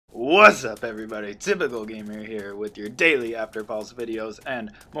What's up, everybody? Typical Gamer here with your daily After Pulse videos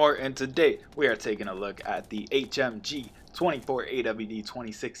and more. And today we are taking a look at the HMG 24 AWD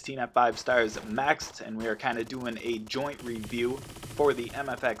 2016 at 5 stars maxed, and we are kind of doing a joint review for the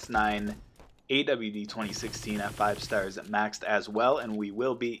MFX 9 AWD 2016 at 5 stars maxed as well, and we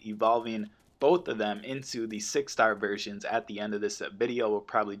will be evolving both of them into the 6-star versions at the end of this video. We'll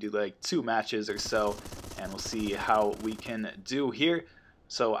probably do like 2 matches or so, and we'll see how we can do here.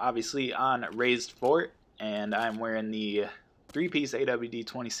 So obviously on Raised Fort, and I'm wearing the 3-piece AWD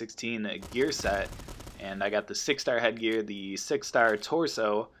 2016 gear set, and I got the 6-star headgear, the 6-star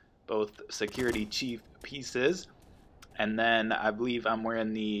torso, both security chief pieces, and then I believe I'm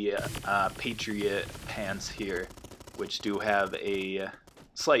wearing the Patriot pants here, which do have a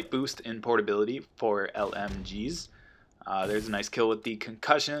slight boost in portability for LMGs. There's a nice kill with the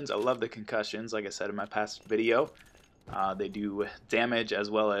concussions. I love the concussions, like I said in my past video. They do damage as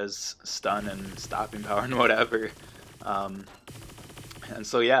well as stun and stopping power and whatever. And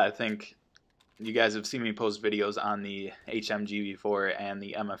so yeah, I think you guys have seen me post videos on the HMG before and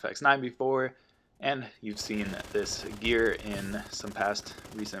the MFX 9 before, and you've seen this gear in some past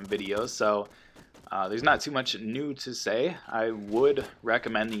recent videos. So there's not too much new to say. I would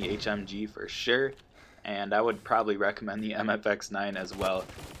recommend the HMG for sure, and I would probably recommend the MFX 9 as well.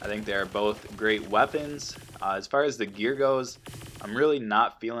 I think they are both great weapons. As far as the gear goes, I'm really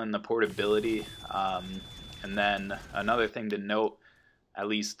not feeling the portability. And then another thing to note, at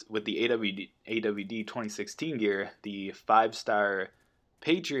least with the AWD 2016 gear, the 5-star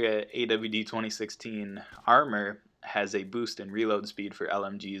Patriot AWD 2016 armor has a boost in reload speed for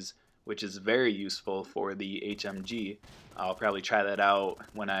LMGs, which is very useful for the HMG. I'll probably try that out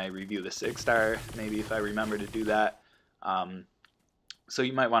when I review the 6-star, maybe if I remember to do that. So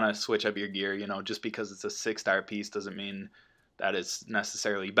you might want to switch up your gear. You know, just because it's a 6-star piece doesn't mean that it's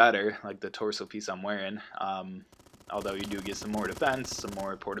necessarily better, like the torso piece I'm wearing. Although you do get some more defense, some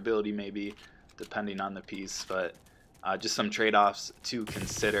more portability maybe, depending on the piece. But just some trade-offs to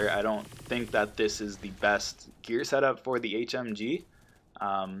consider. I don't think that this is the best gear setup for the HMG.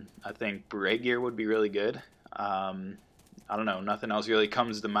 I think beret gear would be really good. I don't know, nothing else really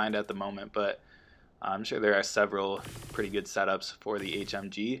comes to mind at the moment, but I'm sure there are several pretty good setups for the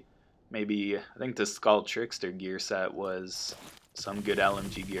HMG. Maybe, I think the Skull Trickster gear set was some good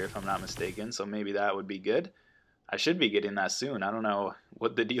LMG gear if I'm not mistaken, so maybe that would be good. I should be getting that soon. I don't know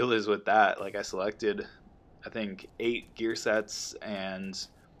what the deal is with that. Like, I selected, I think, 8 gear sets and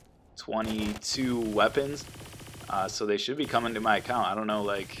 22 weapons. So they should be coming to my account. I don't know,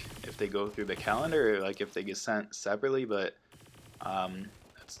 like, if they go through the calendar or like if they get sent separately, but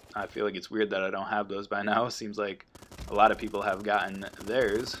I feel like it's weird that I don't have those by now. It seems like a lot of people have gotten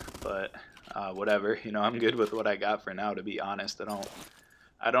theirs, but whatever. You know, I'm good with what I got for now, to be honest.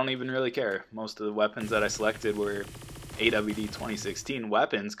 I don't even really care. Most of the weapons that I selected were AWD 2016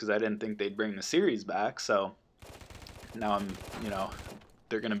 weapons because I didn't think they'd bring the series back. So now you know,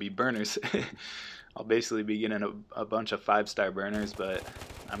 they're gonna be burners. I'll basically be getting a bunch of 5-star burners, but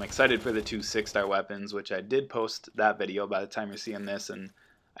I'm excited for the 2 6-star weapons, which I did post that video by the time you're seeing this, and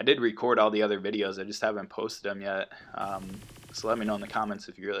I did record all the other videos. I just haven't posted them yet. So let me know in the comments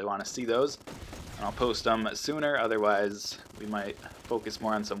if you really want to see those, and I'll post them sooner. Otherwise, we might focus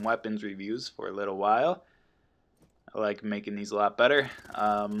more on some weapons reviews for a little while. I like making these a lot better.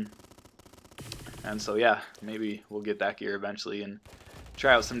 And so yeah, maybe we'll get that gear eventually and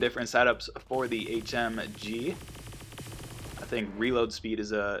try out some different setups for the HMG. I think reload speed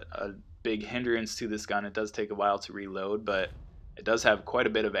is a big hindrance to this gun. It does take a while to reload, but it does have quite a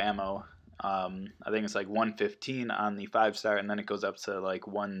bit of ammo. I think it's like 115 on the 5-star, and then it goes up to like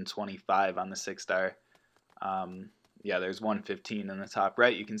 125 on the 6-star. Yeah, there's 115 in the top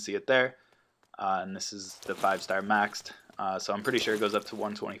right. You can see it there. And this is the 5-star maxed. So I'm pretty sure it goes up to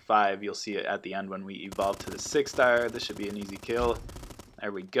 125. You'll see it at the end when we evolve to the 6-star. This should be an easy kill.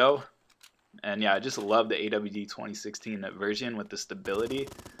 There we go. And yeah, I just love the AWD 2016 version with the stability,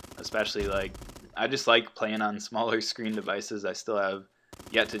 especially like, I just like playing on smaller screen devices. I still have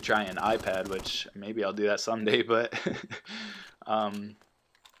yet to try an iPad, which maybe I'll do that someday, but I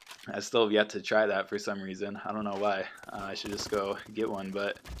still have yet to try that for some reason. I don't know why. I should just go get one,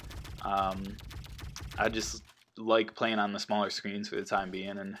 but I just like playing on the smaller screens for the time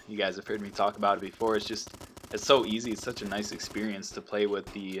being, and you guys have heard me talk about it before. It's so easy. It's such a nice experience to play with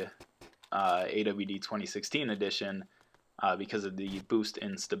the AWD 2016 edition because of the boost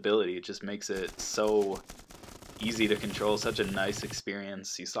in stability. It just makes it so easy to control, such a nice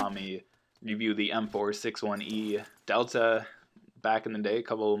experience. You saw me review the M461E Delta back in the day, a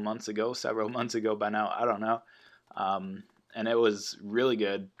couple of months ago, several months ago by now, I don't know. and it was really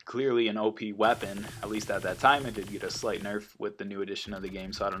good. Clearly an OP weapon, at least at that time. It did get a slight nerf with the new edition of the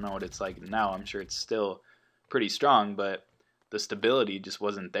game, so I don't know what it's like now. I'm sure it's still pretty strong, but the stability just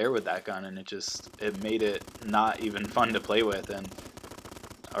wasn't there with that gun, and it made it not even fun to play with. And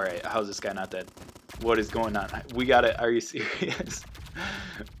alright, how's this guy not dead? What is going on? We got it. Are you serious?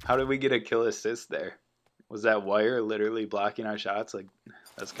 How did we get a kill assist there? Was that wire literally blocking our shots? Like,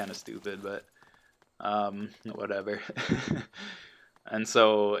 that's kind of stupid, but whatever. And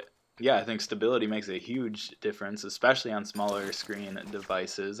so, yeah, I think stability makes a huge difference, especially on smaller screen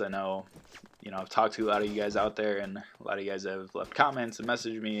devices. I know, I've talked to a lot of you guys out there, and a lot of you guys have left comments and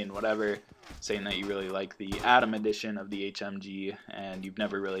messaged me and whatever, saying that you really like the Atom edition of the HMG, and you've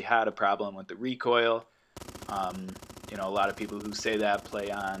never really had a problem with the recoil. A lot of people who say that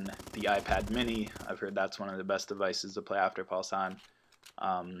play on the iPad mini. I've heard that's one of the best devices to play Afterpulse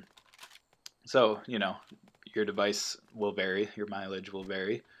on. So, your device will vary, your mileage will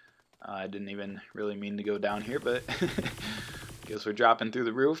vary. I didn't even really mean to go down here, but guess we're dropping through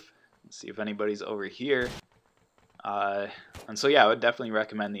the roof. Let's see if anybody's over here. And so, yeah, I would definitely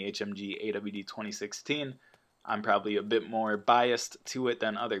recommend the HMG AWD 2016. I'm probably a bit more biased to it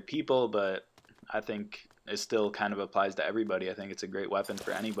than other people, but I think it still kind of applies to everybody. I think it's a great weapon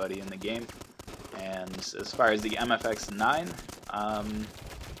for anybody in the game. And as far as the MFX 9,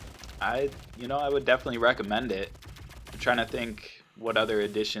 I would definitely recommend it. I'm trying to think what other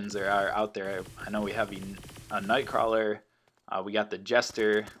editions there are out there. I know we have a Nightcrawler. We got the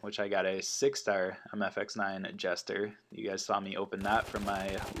Jester, which I got a 6-star MFX 9 Jester. You guys saw me open that from my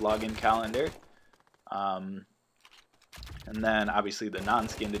login calendar. And then obviously the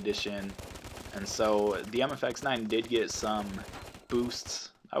non-skinned edition. And so the MFX 9 did get some boosts.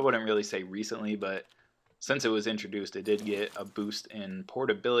 I wouldn't really say recently, but since it was introduced, it did get a boost in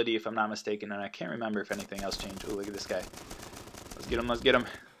portability, if I'm not mistaken, and I can't remember if anything else changed. Oh, look at this guy. Let's get him, let's get him.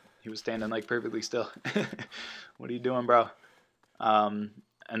 He was standing like perfectly still. What are you doing, bro? And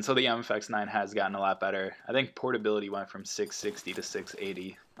so the MFX 9 has gotten a lot better. I think portability went from 660 to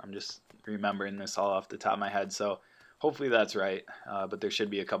 680. I'm just remembering this all off the top of my head, so hopefully that's right. But there should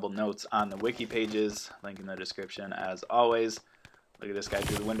be a couple notes on the wiki pages, link in the description as always. Look at this guy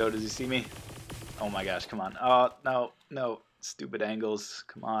through the window. Does he see me? Oh my gosh, come on. Oh, no, no. Stupid angles.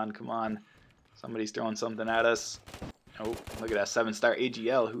 Come on, come on. Somebody's throwing something at us. Oh, look at that 7-star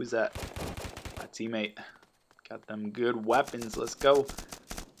AGL. Who is that? My teammate. Got them good weapons. Let's go.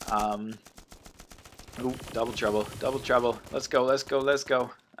 Ooh, double trouble. Double trouble. Let's go, let's go, let's go.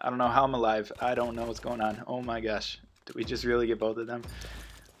 I don't know how I'm alive. I don't know what's going on. Oh my gosh. Did we just really get both of them?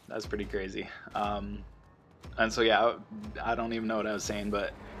 That's pretty crazy. And so, yeah, I don't even know what I was saying,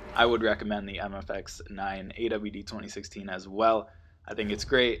 but I would recommend the MFX 9 AWD 2016 as well. I think it's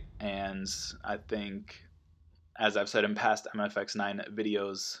great, and I think, as I've said in past MFX 9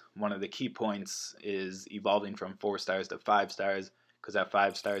 videos, one of the key points is evolving from 4 stars to 5 stars, because at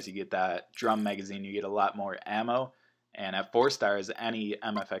 5 stars you get that drum magazine, you get a lot more ammo, and at 4 stars any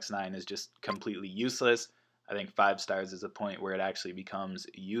MFX 9 is just completely useless. I think 5 stars is a point where it actually becomes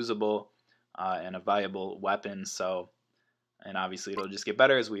usable and a viable weapon. So, and obviously it'll just get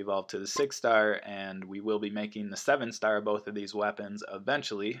better as we evolve to the 6-star, and we will be making the 7-star of both of these weapons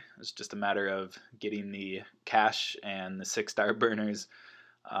eventually. It's just a matter of getting the cash and the 6-star burners.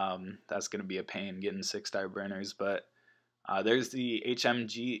 That's going to be a pain, getting 6-star burners, but there's the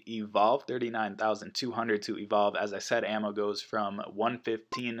HMG Evolve, 39,200 to evolve. As I said, ammo goes from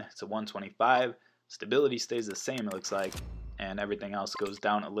 115 to 125. Stability stays the same, it looks like, and everything else goes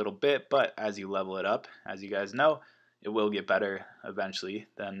down a little bit, but as you level it up, as you guys know, it will get better eventually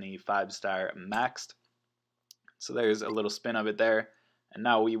than the 5-star maxed. So there's a little spin of it there. And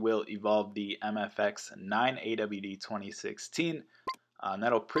now we will evolve the MFX 9 AWD 2016. And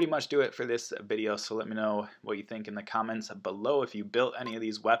that'll pretty much do it for this video. So let me know what you think in the comments below. If you built any of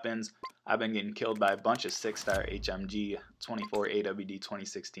these weapons, I've been getting killed by a bunch of 6-star HMG 24 AWD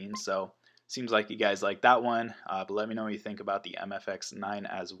 2016. So seems like you guys like that one. But let me know what you think about the MFX 9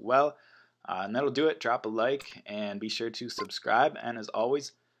 as well. And that'll do it. Drop a like and be sure to subscribe. And as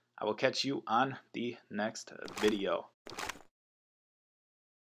always, I will catch you on the next video.